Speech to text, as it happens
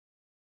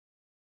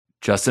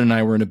Justin and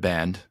I were in a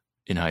band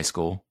in high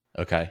school.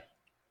 Okay.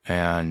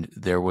 And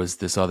there was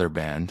this other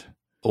band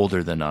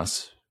older than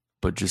us,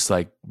 but just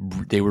like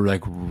they were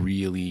like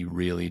really,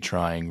 really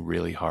trying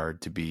really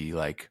hard to be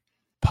like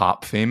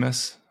pop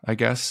famous, I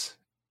guess,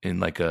 in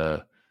like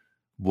a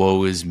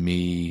woe is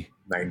me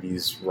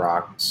 90s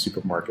rock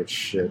supermarket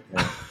shit.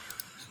 Yeah,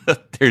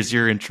 There's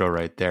your intro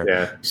right there.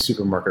 yeah,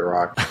 supermarket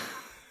rock.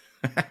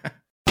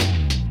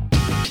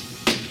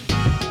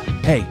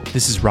 Hey,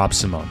 this is Rob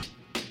Simone.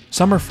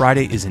 Summer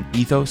Friday is an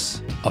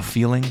ethos, a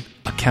feeling,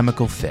 a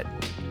chemical fit.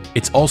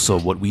 It's also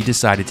what we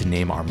decided to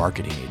name our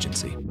marketing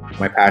agency.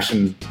 My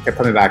passion kept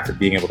coming back to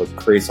being able to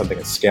create something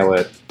and scale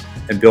it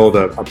and build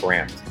a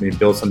brand. I mean,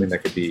 build something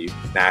that could be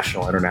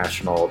national,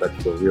 international, that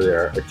people really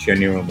are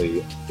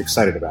genuinely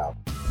excited about.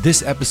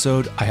 This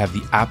episode, I have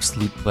the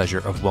absolute pleasure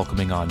of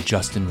welcoming on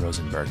Justin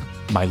Rosenberg,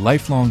 my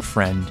lifelong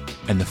friend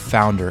and the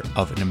founder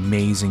of an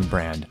amazing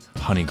brand,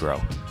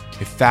 Honeygrow,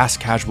 a fast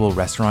casual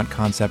restaurant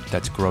concept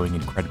that's growing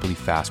incredibly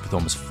fast with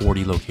almost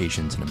 40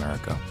 locations in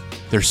America.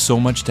 There's so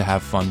much to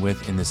have fun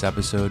with in this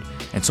episode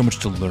and so much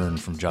to learn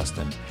from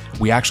Justin.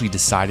 We actually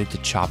decided to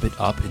chop it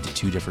up into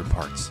 2 different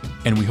parts.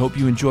 And we hope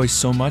you enjoy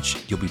so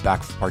much, you'll be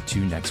back for part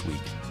 2 next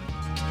week.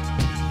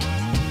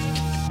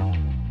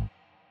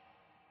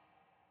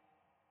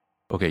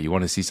 Okay, you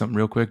want to see something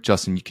real quick?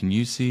 Justin, can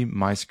you see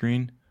my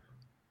screen?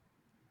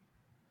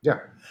 Yeah.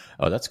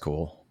 Oh, that's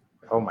cool.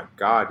 Oh my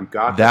God, you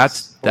got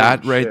That's this.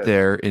 that Holy right shit.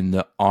 there in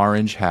the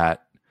orange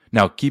hat.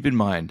 Now, keep in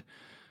mind,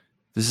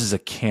 this is a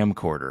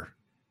camcorder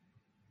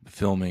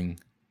filming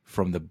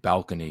from the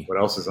balcony. What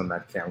else is on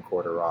that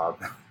camcorder,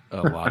 Rob?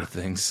 A lot of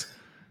things.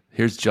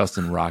 Here's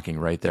Justin rocking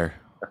right there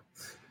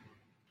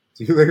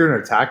Do you think you're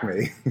going to attack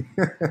me?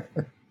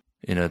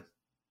 in a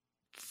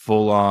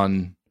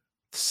full-on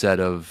set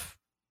of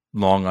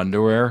long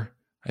underwear,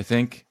 I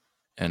think,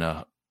 and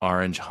a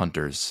orange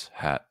hunter's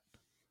hat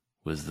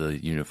was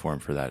the uniform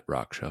for that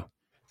rock show.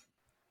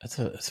 That's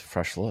a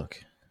fresh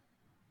look.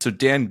 So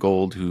Dan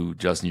Gold, who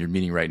Justin you're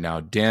meeting right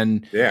now,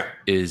 Dan Yeah.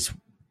 is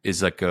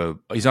like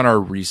he's on our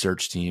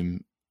research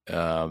team.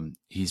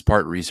 He's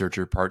part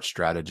researcher, part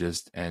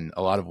strategist, and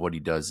a lot of what he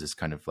does is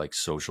kind of like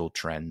social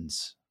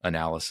trends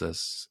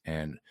analysis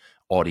and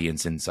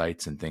audience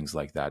insights and things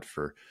like that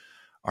for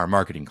our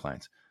marketing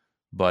clients.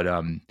 But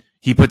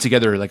he put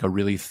together like a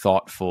really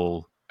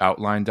thoughtful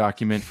outline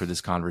document for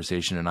this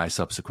conversation, and I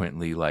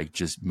subsequently like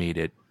just made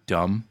it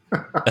dumb.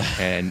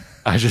 And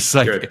I just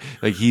Good.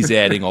 like he's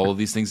adding all of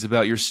these things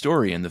about your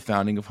story and the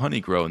founding of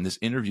Honeygrow and this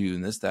interview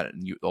and this, that,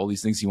 and all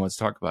these things he wants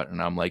to talk about.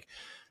 And I'm like,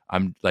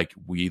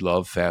 we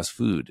love fast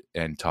food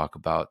and talk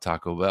about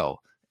Taco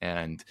Bell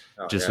and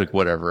just like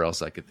whatever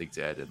else I could think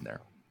to add in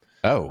there.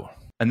 Oh,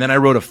 And then I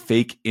wrote a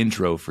fake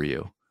intro for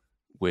you,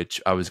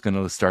 which I was going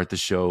to start the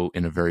show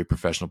in a very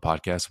professional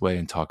podcast way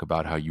and talk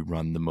about how you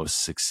run the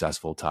most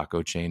successful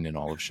taco chain in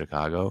all of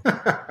Chicago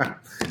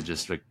and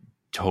just like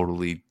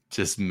totally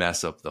just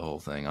mess up the whole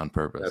thing on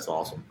purpose. That's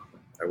awesome.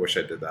 I wish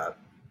I did that.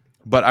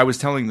 But I was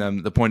telling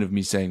them, the point of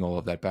me saying all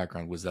of that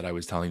background was that I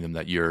was telling them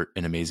that you're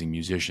an amazing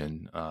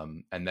musician,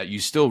 and that you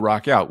still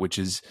rock out, which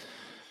is,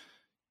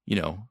 you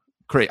know,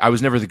 great. I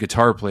was never the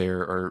guitar player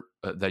or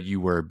that you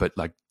were, but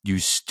like you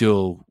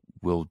still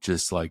will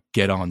just like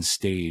get on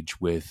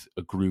stage with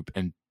a group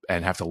and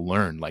have to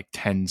learn like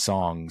 10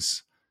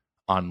 songs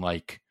on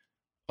like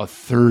a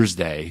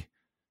Thursday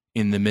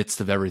in the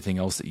midst of everything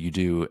else that you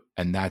do.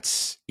 And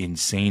that's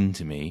insane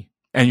to me.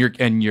 And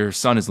your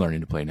son is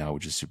learning to play now,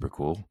 which is super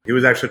cool. He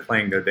was actually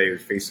playing the other day. He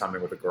was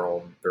FaceTiming with a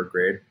girl in 3rd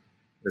grade in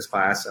this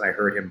class, and I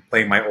heard him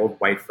playing my old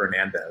white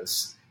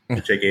Fernandez,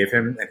 which I gave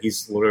him, and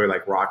he's literally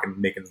like rocking,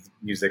 making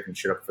music and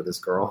shit up for this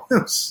girl. I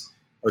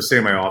was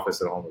sitting in my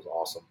office at home. It was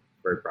awesome.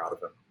 Very proud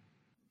of him.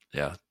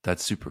 Yeah,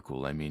 that's super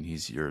cool. I mean,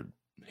 he's your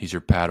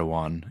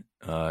Padawan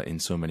in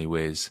so many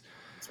ways.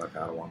 It's my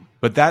Padawan.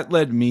 But that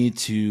led me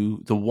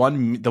to the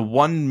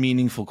one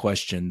meaningful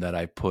question that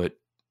I put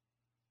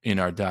in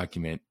our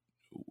document,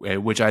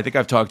 which I think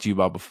I've talked to you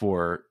about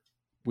before,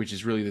 which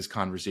is really this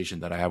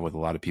conversation that I have with a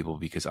lot of people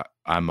because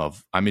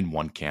I'm in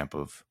one camp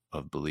of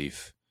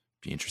belief.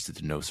 Be interested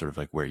to know sort of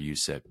like where you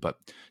sit, but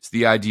it's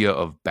the idea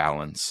of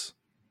balance.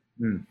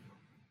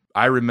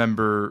 I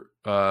remember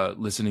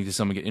listening to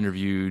someone get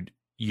interviewed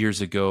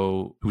years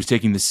ago who was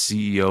taking the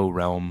CEO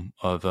realm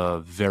of a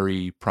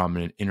very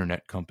prominent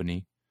internet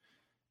company,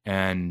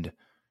 and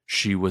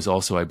she was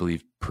also, I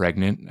believe,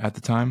 pregnant at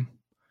the time,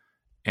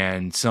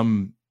 and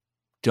some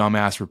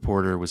dumbass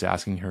reporter was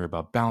asking her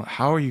about balance.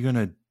 How are you going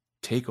to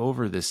take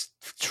over this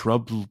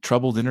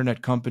troubled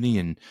internet company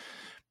and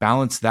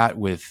balance that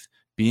with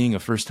being a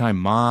first-time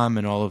mom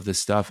and all of this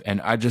stuff?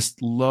 And I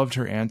just loved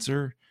her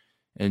answer.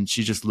 And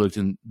she just looked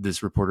in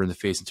this reporter in the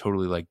face and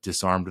totally like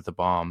disarmed with a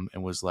bomb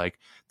and was like,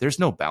 there's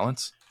no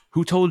balance.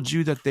 Who told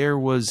you that there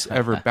was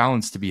ever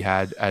balance to be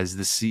had as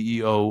the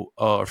CEO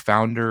or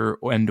founder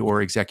and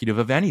or executive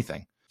of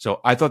anything? So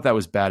I thought that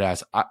was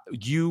badass.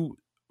 You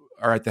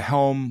are at the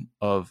helm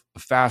of a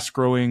fast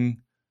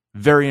growing,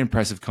 very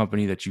impressive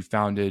company that you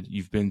founded.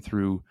 You've been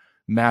through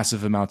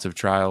massive amounts of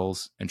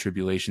trials and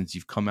tribulations.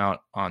 You've come out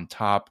on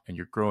top and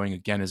you're growing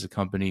again as a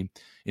company.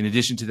 In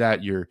addition to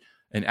that, you're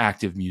an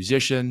active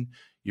musician.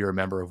 You're a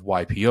member of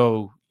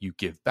YPO. You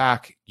give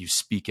back. You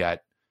speak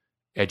at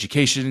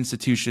education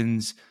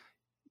institutions.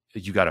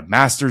 You got a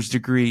master's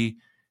degree.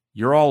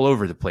 You're all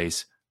over the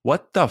place.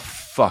 What the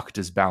fuck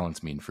does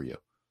balance mean for you?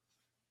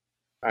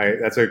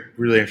 That's a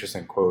really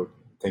interesting quote,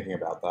 thinking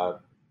about that.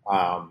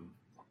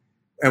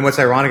 And what's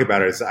ironic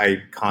about it is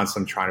I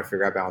constantly trying to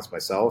figure out balance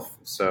myself.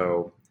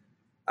 So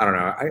I don't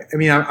know. I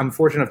mean, I'm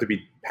fortunate enough to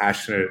be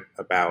passionate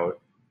about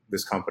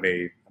this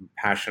company. I'm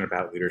passionate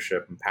about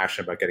leadership. I'm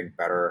passionate about getting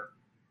better.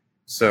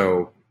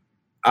 So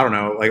I don't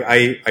know. Like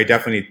I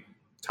definitely need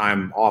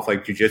time off.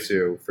 Like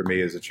jujitsu for me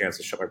is a chance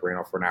to shut my brain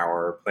off for an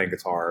hour. Playing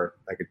guitar,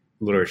 I could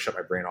literally shut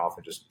my brain off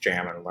and just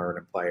jam and learn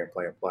and play and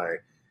play and play.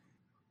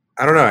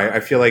 I don't know. I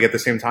feel like at the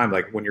same time,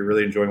 like when you're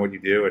really enjoying what you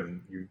do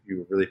and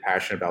you're really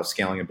passionate about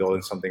scaling and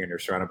building something and you're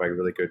surrounded by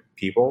really good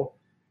people,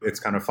 it's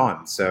kind of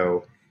fun.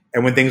 So,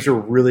 and when things are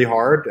really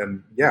hard,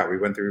 and yeah, we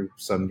went through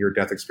some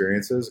near-death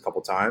experiences a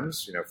couple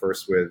times,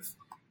 first with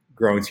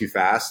growing too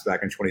fast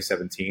back in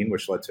 2017,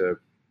 which led to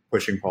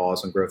pushing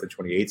pause on growth in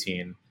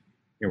 2018.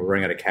 We're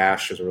running out of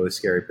cash. It was a really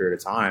scary period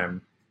of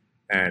time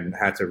and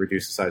had to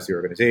reduce the size of the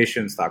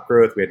organization, stop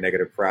growth. We had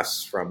negative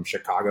press from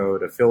Chicago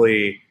to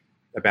Philly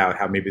about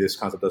how maybe this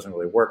concept doesn't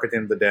really work at the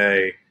end of the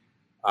day.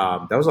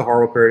 That was a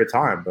horrible period of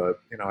time, but,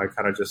 I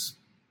kind of just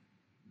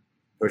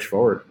pushed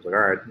forward. I was like,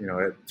 all right,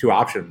 I had two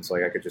options.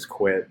 Like I could just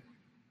quit,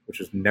 which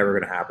is never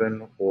going to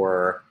happen,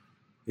 or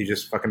you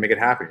just fucking make it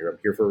happen. You're up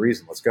here for a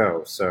reason. Let's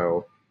go.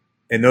 So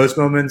in those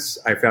moments,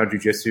 I found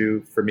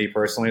jujitsu for me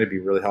personally to be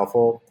really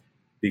helpful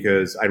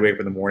because I'd wake up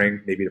in the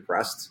morning, maybe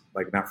depressed,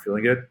 like not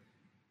feeling good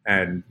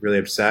and really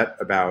upset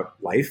about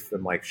life.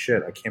 And like,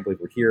 shit, I can't believe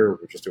we're here.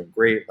 We're just doing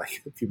great.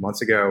 Like a few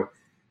months ago.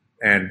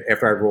 And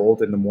after I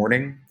rolled in the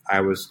morning,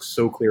 I was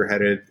so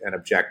clear-headed and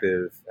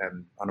objective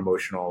and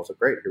unemotional. I was like,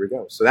 great, here we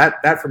go. So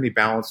that for me,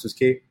 balance was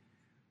key.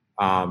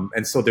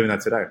 And still doing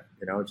that today,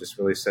 just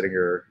really setting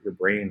your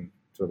brain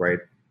to the right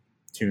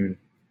tune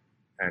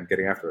and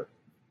getting after it.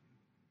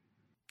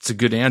 It's a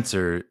good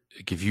answer.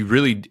 If you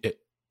really,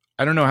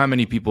 I don't know how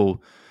many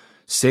people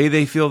say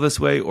they feel this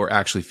way or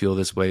actually feel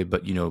this way,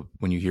 but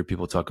when you hear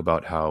people talk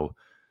about how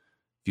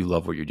if you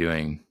love what you're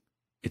doing,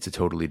 it's a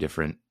totally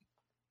different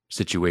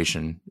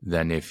situation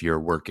than if you're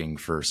working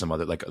for some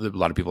other, like a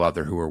lot of people out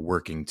there who are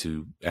working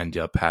to end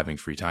up having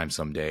free time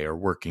someday or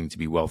working to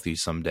be wealthy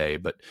someday.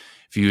 But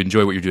if you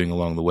enjoy what you're doing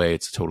along the way,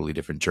 it's a totally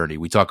different journey.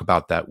 We talk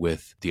about that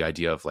with the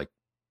idea of like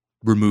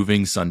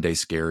removing Sunday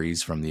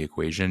scaries from the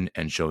equation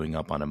and showing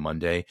up on a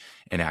Monday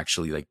and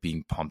actually like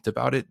being pumped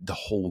about it. The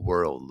whole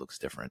world looks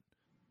different.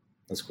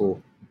 That's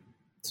cool.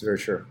 It's very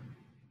true.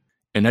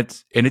 And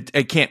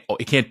it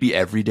can't be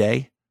every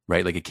day,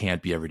 right? Like it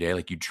can't be every day.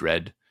 Like you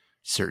dread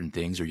certain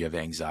things or you have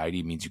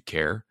anxiety, it means you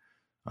care.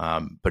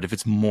 But if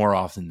it's more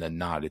often than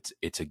not,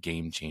 it's a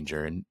game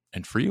changer.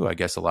 And for you, I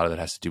guess a lot of that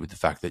has to do with the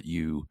fact that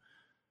you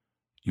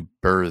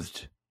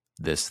birthed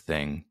this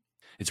thing.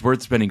 It's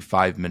worth spending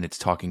 5 minutes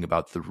talking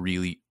about the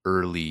really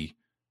early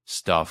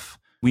stuff.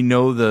 We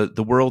know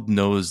the world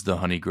knows the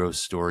Honeygrow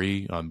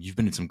story. You've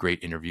been in some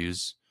great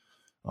interviews.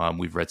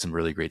 We've read some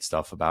really great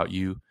stuff about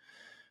you.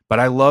 But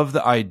I love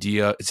the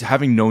idea, it's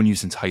having known you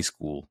since high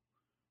school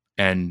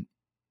and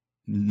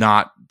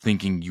not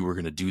thinking you were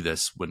going to do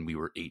this when we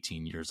were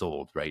 18 years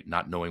old, right?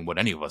 Not knowing what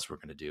any of us were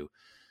going to do.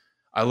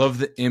 I love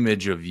the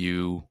image of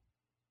you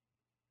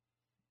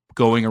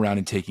going around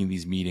and taking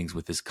these meetings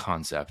with this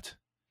concept.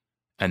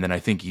 And then I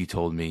think you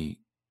told me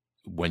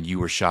when you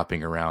were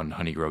shopping around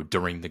Honeygrow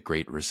during the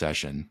Great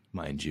Recession,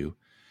 mind you,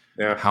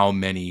 how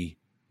many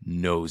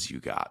no's you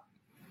got.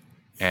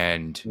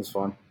 And it was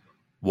fun.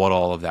 What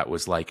all of that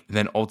was like. And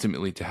then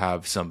ultimately to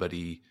have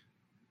somebody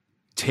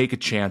take a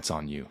chance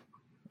on you,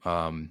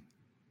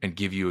 and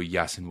give you a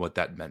yes and what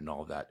that meant and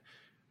all of that.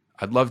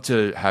 I'd love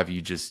to have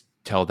you just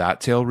tell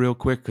that tale real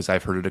quick because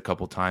I've heard it a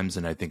couple times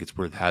and I think it's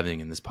worth having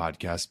in this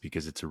podcast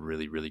because it's a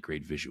really, really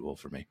great visual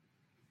for me.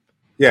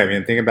 Yeah, I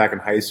mean, thinking back in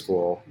high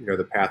school,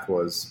 the path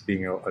was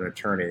being an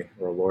attorney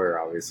or a lawyer,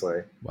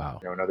 obviously.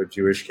 Wow. Another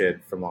Jewish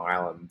kid from Long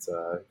Island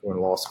going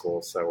to law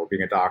school, or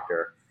being a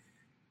doctor.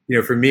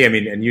 For me, I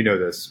mean, and you know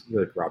this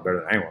really, Rob, better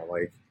than anyone,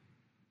 like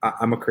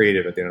I'm a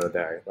creative at the end of the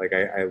day. Like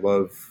I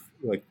love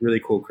like really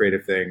cool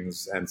creative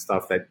things and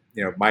stuff that,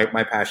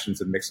 my passion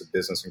is a mix of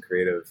business and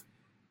creative,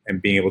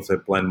 and being able to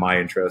blend my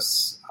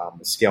interests,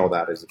 scale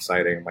that is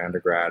exciting. My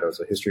undergrad, I was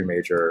a history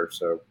major,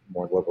 so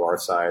more on the liberal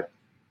arts side.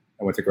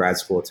 I went to grad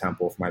school at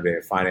Temple for my MBA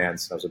in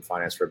finance. I was in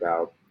finance for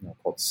about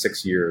called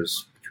 6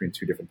 years between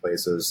two different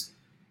places.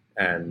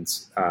 And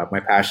my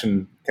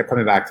passion kept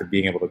coming back to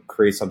being able to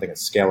create something and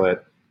scale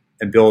it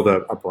and build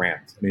a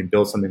brand. I mean,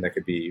 build something that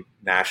could be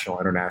national,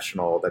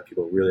 international, that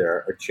people really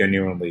are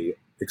genuinely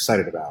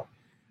excited about.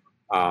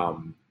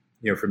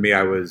 For me,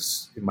 I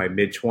was in my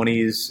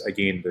mid-20s. I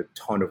gained a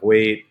ton of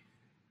weight.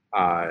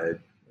 I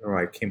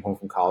came home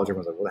from college.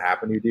 Everyone was like, what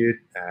happened to you, dude?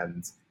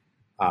 And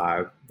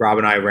Rob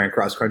and I ran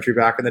cross country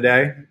back in the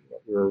day.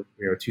 We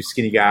were, two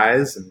skinny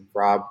guys, and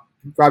Rob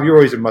Rob, you were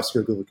always a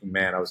muscular, good-looking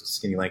man. I was a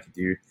skinny, lanky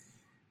dude.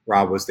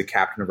 Rob was the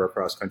captain of our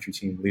cross country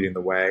team, leading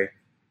the way.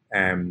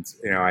 And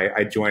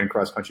I joined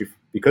cross country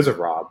because of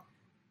Rob.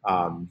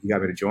 He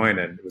got me to join,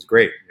 and it was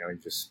great. He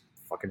just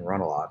fucking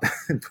run a lot.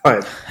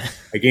 But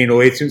I gained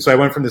weight soon, so I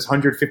went from this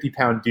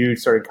 150-pound dude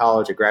starting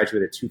college. I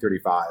graduated at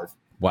 235.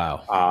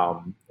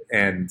 Wow.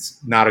 And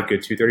not a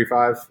good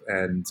 235.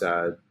 And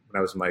when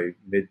I was in my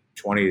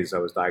mid-20s, I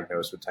was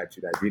diagnosed with type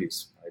 2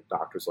 diabetes. My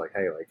doctor's like,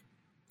 hey, like,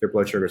 your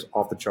blood sugar's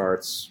off the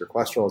charts, your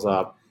cholesterol's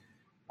up.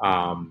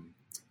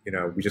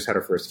 We just had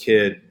our first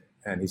kid,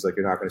 and he's like,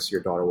 you're not going to see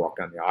your daughter walk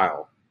down the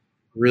aisle.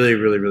 Really,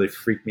 really, really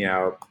freaked me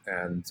out.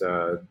 And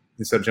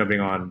instead of jumping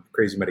on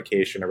crazy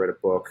medication, I read a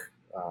book,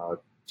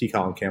 T.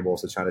 Colin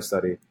Campbell's The China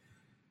Study,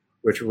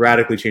 which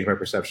radically changed my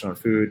perception on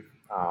food.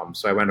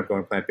 So I wound up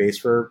going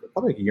plant-based for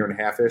probably like a year and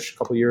a half-ish, a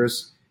couple of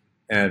years.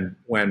 And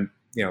when,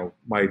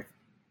 my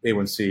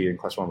A1C and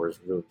cholesterol numbers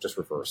really just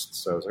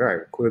reversed. So I was like, all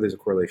right, clearly there's a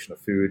correlation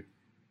of food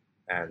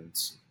and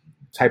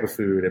type of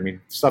food. I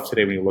mean, stuff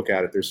today, when you look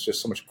at it, there's just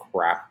so much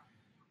crap.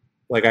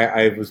 Like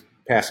I was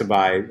passing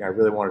by, I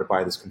really wanted to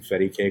buy this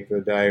confetti cake the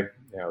other day.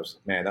 I was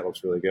like, man, that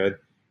looks really good.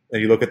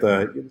 And you look at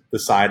the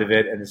side of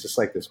it, and it's just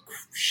like this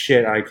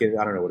shit. I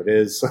don't know what it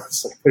is. So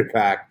it's like, put it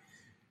back.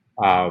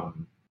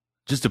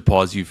 Just to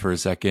pause you for a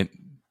second,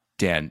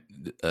 Dan,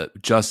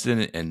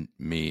 Justin and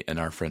me and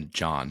our friend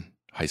John,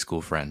 high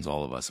school friends,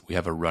 all of us, we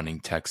have a running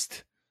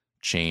text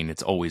chain.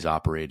 It's always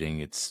operating.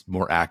 It's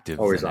more active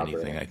than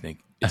anything, I think.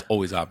 It's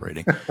always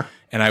operating.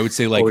 And I would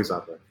say like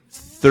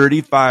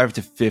 35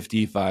 to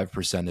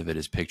 55% of it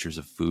is pictures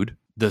of food.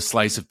 The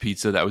slice of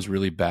pizza that was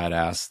really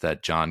badass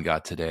that John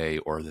got today,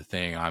 or the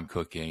thing I'm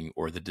cooking,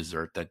 or the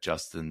dessert that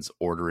Justin's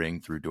ordering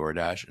through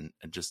DoorDash.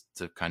 And just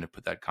to kind of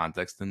put that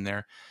context in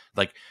there,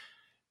 like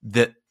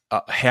that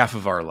half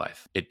of our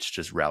life, it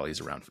just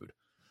rallies around food.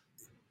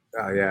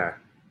 Oh, yeah.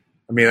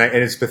 I mean, and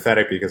it's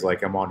pathetic because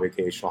like I'm on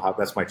vacation.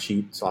 That's my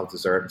cheat. So I'll have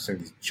dessert. I'm seeing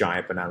these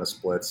giant banana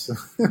splits.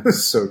 It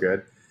was so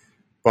good.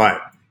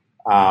 But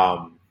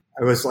I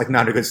was like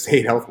not in a good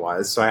state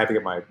health-wise. So I had to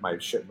get my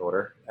shit in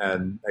order.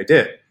 And I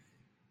did.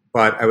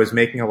 But I was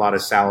making a lot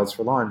of salads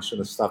for lunch, and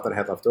the stuff that I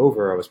had left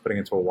over, I was putting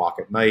into a wok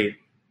at night,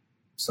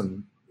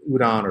 some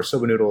udon or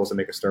soba noodles, and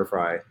make a stir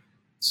fry.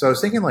 So I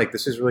was thinking like,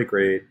 this is really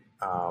great.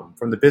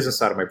 From the business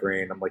side of my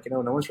brain, I'm like, no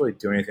one's really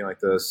doing anything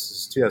like this. This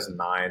is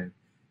 2009.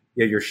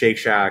 You had your Shake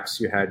Shacks,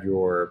 you had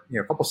your,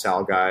 a couple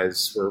salad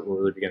guys were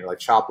really beginning. Like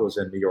Chop was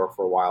in New York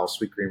for a while,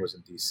 Sweet Green was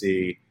in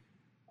DC.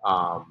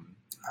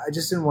 I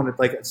just didn't want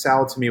to, like,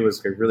 salad to me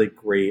was a really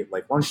great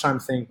like lunchtime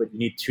thing, but you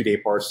need 2 day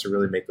parts to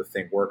really make the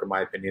thing work, in my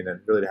opinion,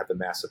 and really to have the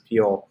mass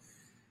appeal.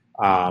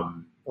 A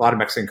lot of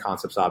Mexican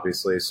concepts,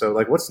 obviously. So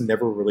like, what's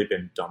never really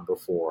been done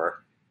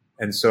before?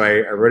 And so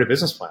I wrote a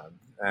business plan,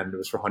 and it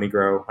was for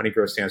Honeygrow.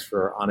 Honeygrow stands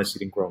for Honest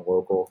Eating Grown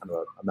Local, kind of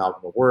an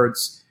amalgam of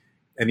words.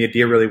 And the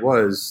idea really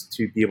was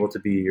to be able to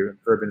be an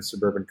urban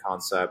suburban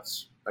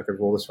concept. I could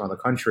roll this around the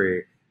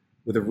country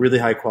with a really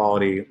high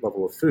quality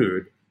level of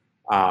food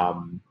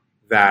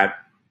that,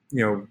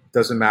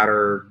 doesn't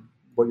matter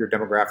what your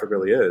demographic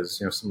really is.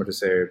 Similar to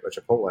say a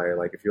Chipotle,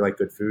 like if you like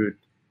good food,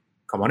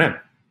 come on in.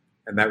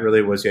 And that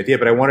really was the idea.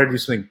 But I wanted to do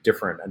something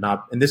different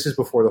and this is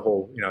before the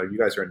whole, you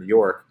guys are in New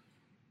York,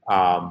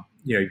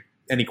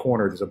 any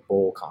corner there's a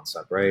bowl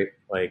concept, right?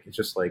 Like it's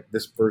just like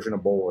this version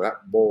of bowl or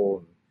that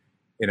bowl.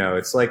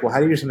 It's like, well, how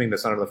do you do something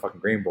that's not another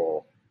fucking grain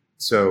bowl?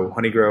 So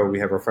Honeygrow, we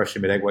have our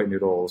freshly made egg white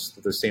noodles,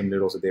 the same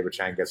noodles that David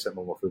Chang gets at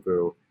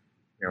Momofuku.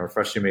 Our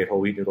freshly made whole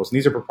wheat noodles. And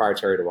these are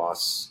proprietary to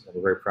us. And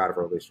we're very proud of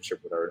our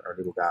relationship with our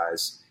noodle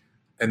guys.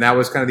 And that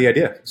was kind of the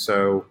idea.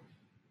 So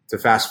to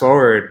fast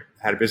forward,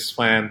 I had a business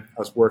plan. I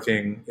was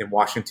working in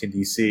Washington,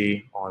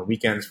 D.C. on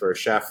weekends for a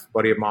chef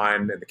buddy of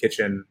mine in the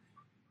kitchen,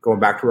 going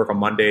back to work on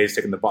Mondays,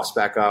 taking the bus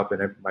back up.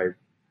 And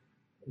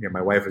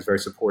my wife was very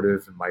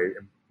supportive, and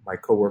my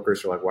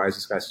coworkers were like, why is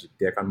this guy such a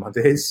dick on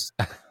Mondays?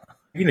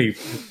 You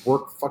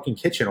work fucking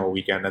kitchen all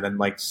weekend, and then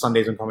like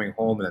Sundays I'm coming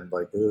home, and then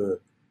like,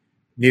 ugh.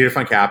 Needed to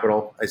find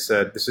capital. I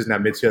said, this is now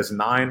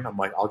mid-2009. I'm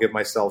like, I'll give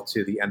myself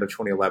to the end of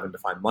 2011 to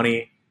find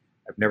money.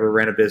 I've never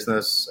ran a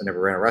business. I never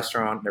ran a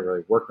restaurant. Never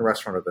really worked in a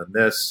restaurant other than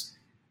this.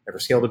 Never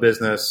scaled a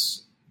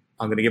business.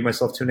 I'm going to give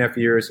myself 2.5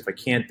 years. If I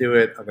can't do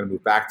it, I'm going to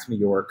move back to New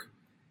York,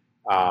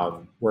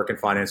 work in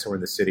finance somewhere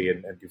in the city,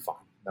 and do fine.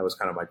 That was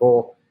kind of my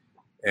goal.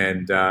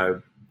 And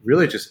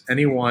really just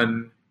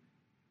anyone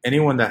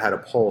that had a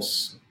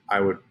pulse, I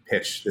would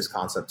pitch this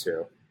concept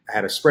to. I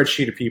had a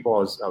spreadsheet of people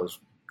I was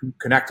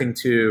connecting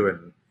to,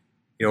 and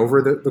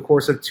over the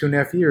course of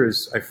 2.5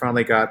 years, I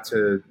finally got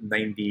to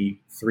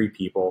 93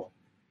 people.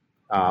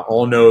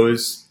 All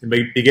no's. In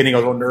the beginning, I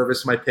was a little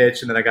nervous in my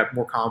pitch, and then I got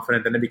more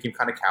confident. Then I became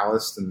kind of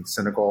calloused and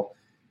cynical.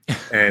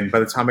 And by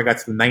the time I got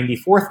to the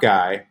 94th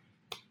guy,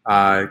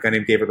 a guy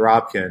named David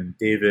Robkin,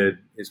 David,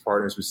 his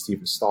partners with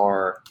Steven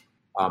Starr.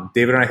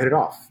 David and I hit it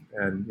off.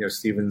 And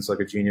Steven's like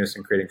a genius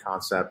in creating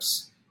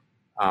concepts.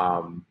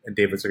 And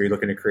David's like, are you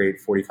looking to create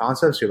 40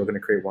 concepts? Or are you looking to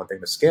create one thing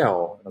to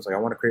scale? And I was like, I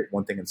want to create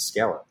one thing and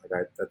scale it.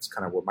 Like that's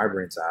kind of where my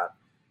brain's at.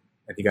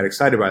 And he got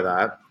excited by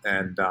that,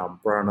 and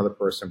brought on another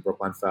person,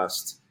 Brooklyn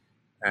Fest.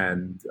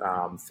 and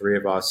three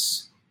of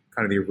us,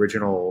 kind of the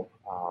original,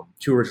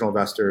 two original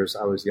investors.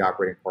 I was the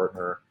operating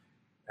partner,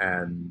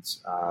 and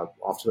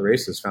off to the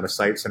races. Found a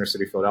site, Center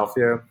City,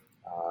 Philadelphia,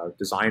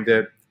 designed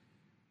it,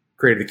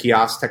 created the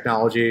kiosk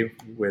technology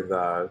with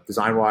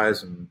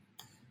DesignWise, and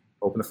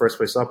opened the first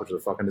place up, which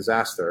was a fucking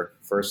disaster.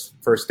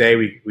 First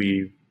day,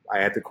 I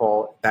had to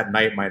call that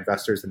night my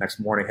investors the next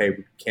morning. Hey,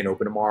 we can't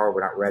open tomorrow.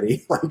 We're not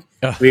ready.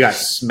 We got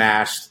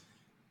smashed.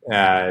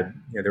 They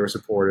were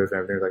supportive and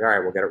everything. Like, all right,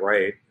 we'll get it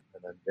right.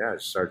 And then it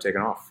just started taking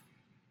off.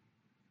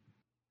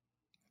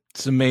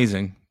 It's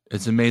amazing.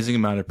 It's an amazing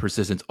amount of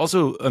persistence.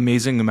 Also,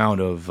 amazing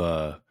amount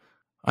of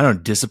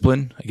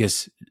discipline. I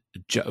guess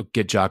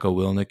get Jocko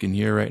Willink in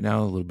here right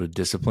now. A little bit of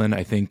discipline.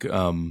 I think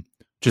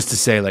just to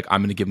say, like,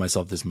 I'm going to give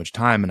myself this much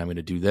time, and I'm going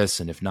to do this,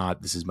 and if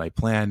not, this is my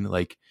plan.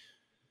 Like,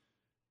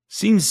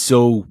 seems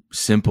so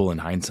simple in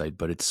hindsight,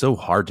 but it's so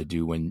hard to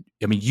do when,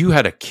 I mean, you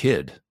had a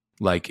kid.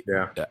 Like,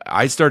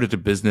 I started a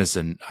business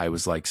and I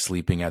was like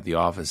sleeping at the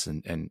office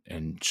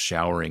and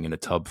showering in a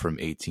tub from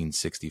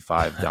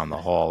 1865 down the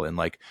hall. And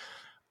like,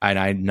 and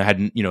I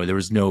hadn't, there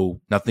was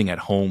nothing at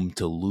home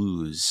to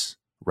lose,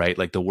 right?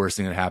 Like the worst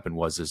thing that happened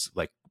was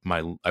like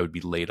I would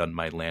be late on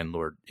my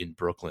landlord in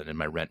Brooklyn,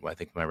 and I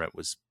think my rent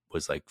was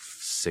like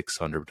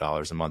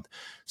 $600 a month.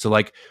 So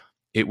like,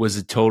 it was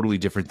a totally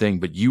different thing,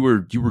 but you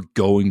were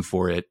going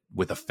for it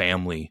with a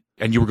family,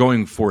 and you were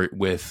going for it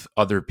with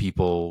other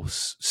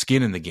people's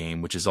skin in the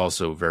game, which is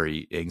also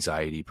very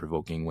anxiety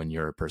provoking when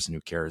you're a person who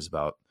cares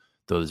about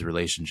those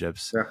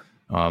relationships.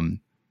 Yeah.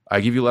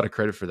 I give you a lot of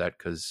credit for that,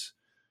 because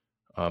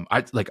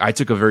I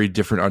took a very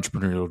different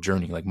entrepreneurial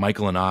journey. Like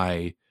Michael and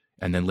I,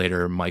 and then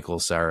later Michael,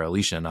 Sarah,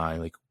 Alicia, and I,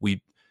 like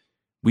we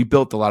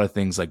built a lot of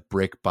things like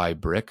brick by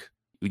brick.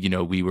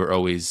 We were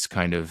always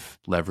kind of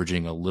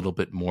leveraging a little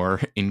bit more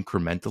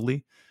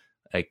incrementally.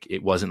 Like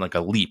it wasn't like a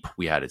leap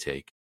we had to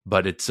take,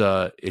 but it's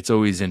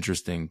always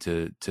interesting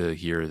to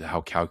hear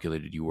how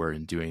calculated you were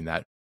in doing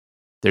that.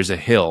 There's a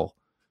hill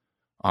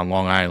on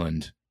Long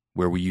Island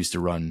where we used to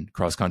run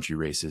cross country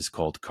races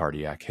called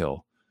Cardiac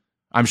Hill.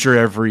 I'm sure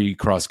every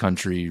cross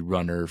country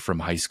runner from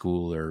high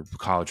school or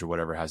college or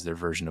whatever has their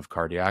version of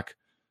Cardiac,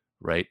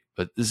 right?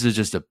 But this is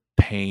just a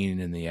pain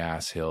in the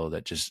ass hill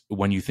that just,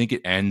 when you think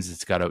it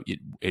ends,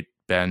 it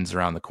bends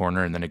around the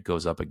corner and then it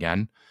goes up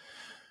again.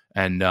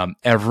 And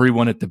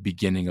everyone at the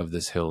beginning of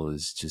this hill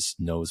just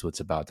knows what's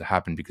about to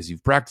happen because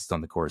you've practiced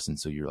on the course. And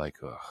so you're like,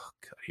 oh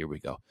God, here we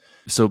go.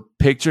 So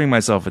picturing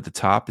myself at the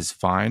top is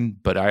fine.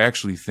 But I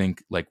actually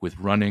think, like with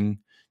running,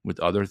 with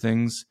other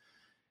things,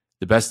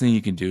 the best thing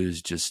you can do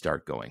is just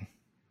start going.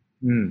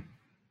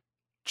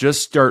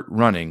 Just start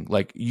running.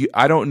 Like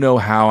I don't know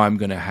how I'm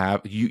going to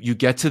have you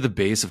get to the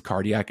base of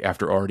Cardiac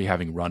after already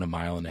having run 1.5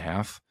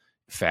 miles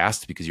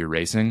fast because you're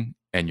racing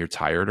and you're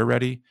tired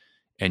already.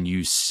 And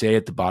you say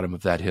at the bottom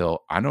of that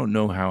hill, I don't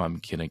know how I'm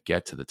going to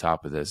get to the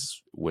top of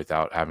this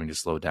without having to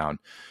slow down.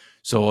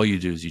 So all you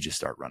do is you just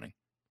start running,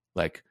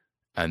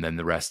 and then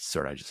the rest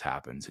sort of just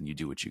happens and you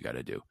do what you got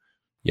to do.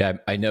 Yeah,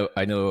 I know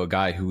a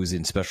guy who was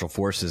in special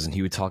forces, and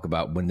he would talk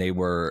about when they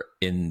were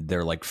in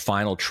their like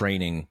final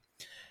training,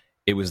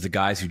 it was the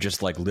guys who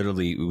just like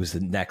literally, it was the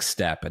next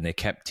step, and they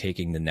kept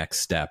taking the next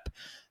step,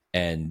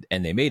 and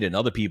they made it. And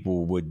other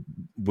people would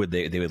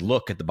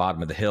look at the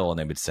bottom of the hill and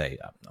they would say,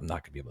 I'm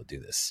not gonna be able to do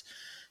this.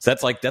 So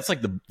that's like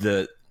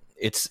the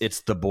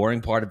it's the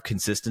boring part of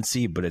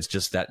consistency, but it's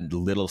just that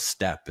little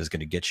step is going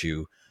to get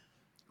you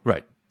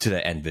right to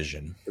the end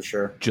vision. For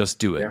sure. Just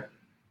do it. Yeah.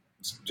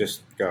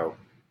 Just go.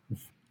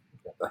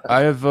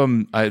 I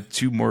have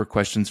 2 more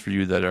questions for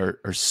you that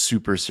are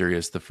super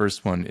serious. The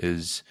first one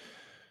is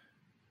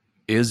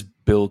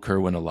Bill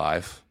Kerwin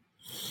alive?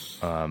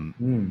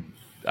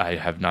 I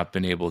have not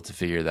been able to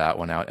figure that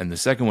one out. And the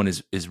second one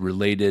is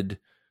related.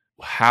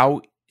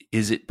 How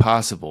is it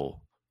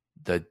possible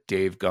that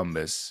Dave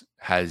Gumbas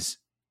has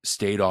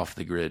stayed off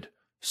the grid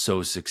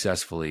so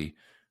successfully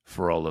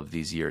for all of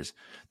these years?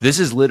 This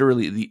is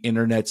literally the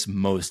internet's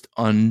most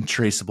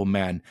untraceable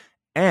man.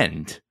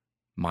 And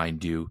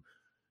mind you,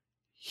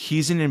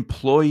 he's an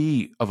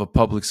employee of a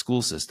public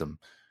school system.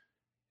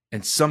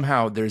 And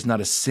somehow there's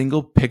not a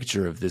single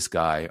picture of this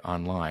guy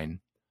online.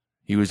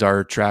 He was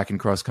our track and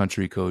cross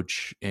country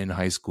coach in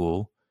high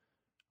school.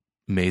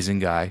 Amazing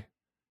guy.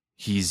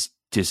 He's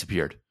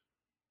disappeared.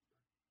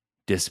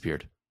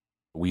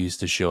 We used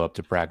to show up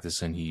to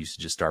practice and he used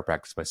to just start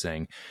practice by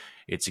saying,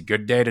 "It's a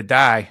good day to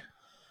die."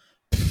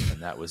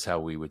 And that was how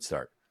we would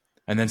start.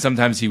 And then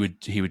sometimes he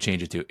would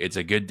change it to, "It's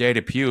a good day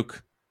to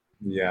puke."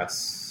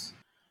 Yes.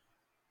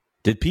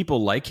 Did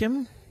people like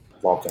him?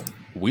 Loved him.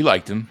 We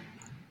liked him.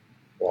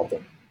 Loved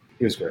him.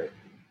 He was great.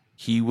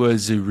 He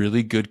was a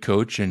really good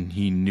coach and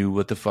he knew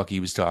what the fuck he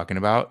was talking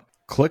about.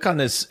 Click on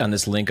this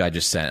link I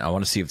just sent. I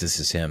want to see if this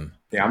is him.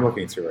 Yeah, I'm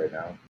looking through right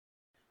now.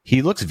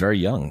 He looks very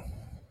young.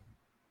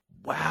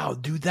 Wow,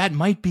 dude, that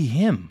might be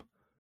him.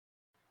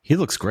 He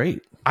looks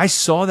great. I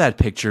saw that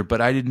picture, but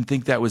I didn't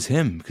think that was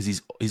him because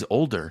he's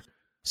older.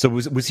 So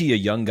was he a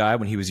young guy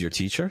when he was your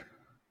teacher?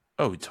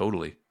 Oh,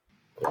 totally.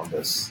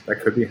 Columbus.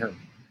 That could be him.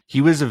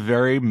 He was a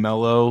very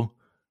mellow,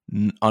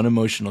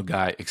 unemotional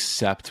guy,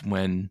 except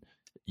when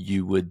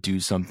you would do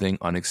something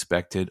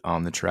unexpected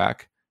on the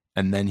track,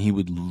 and then he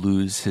would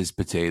lose his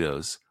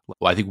potatoes.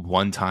 Well, I think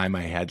one time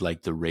I had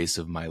like the race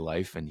of my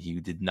life, and he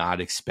did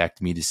not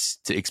expect me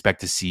to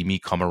expect to see me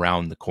come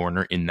around the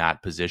corner in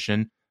that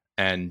position.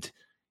 And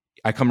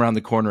I come around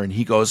the corner, and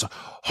he goes,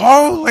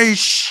 "Holy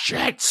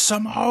shit,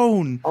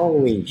 Simone!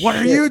 Holy shit. What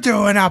are you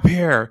doing up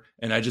here?"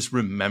 And I just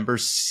remember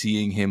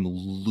seeing him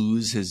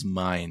lose his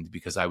mind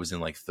because I was in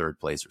like third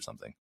place or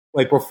something.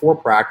 Like before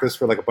practice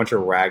for like a bunch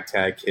of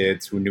ragtag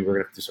kids who knew we were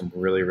going to do some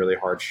really, really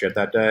hard shit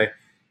that day,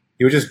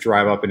 he would just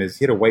drive up in he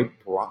had a white,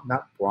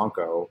 not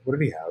Bronco. What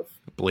did he have?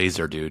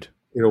 Blazer, dude.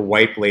 He had a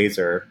white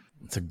Blazer.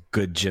 It's a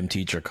good gym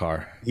teacher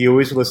car. He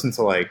always listened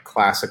to like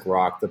classic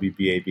rock,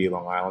 WBAB,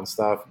 Long Island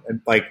stuff.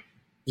 And like,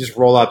 just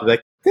roll up and be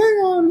like, hang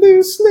on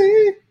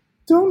loosely,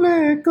 don't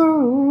let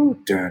go.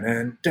 Dun,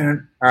 dun,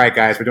 dun. All right,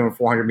 guys, we're doing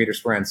 400-meter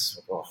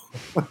sprints. Oh.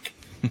 All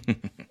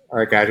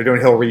right, guys, we're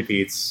doing hill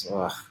repeats.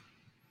 Ugh.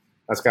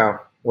 Let's go.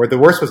 Or the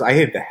worst was I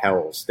hated the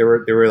hells. They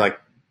were like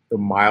the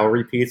mile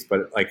repeats,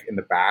 but like in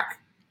the back.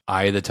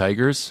 Eye of the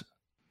Tigers?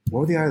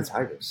 What were the Eye of the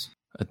Tigers?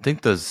 I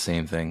think that's the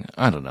same thing.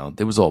 I don't know.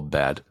 It was all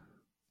bad.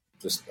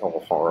 Just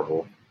all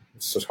horrible.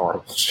 It's just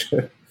horrible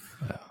shit.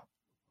 Yeah.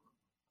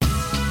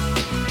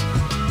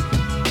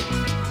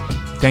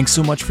 Thanks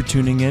so much for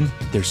tuning in.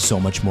 There's so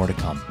much more to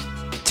come.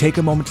 Take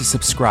a moment to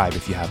subscribe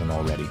if you haven't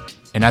already.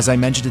 And as I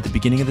mentioned at the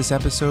beginning of this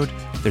episode,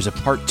 there's a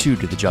part 2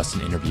 to the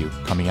Justin interview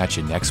coming at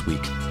you next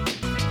week.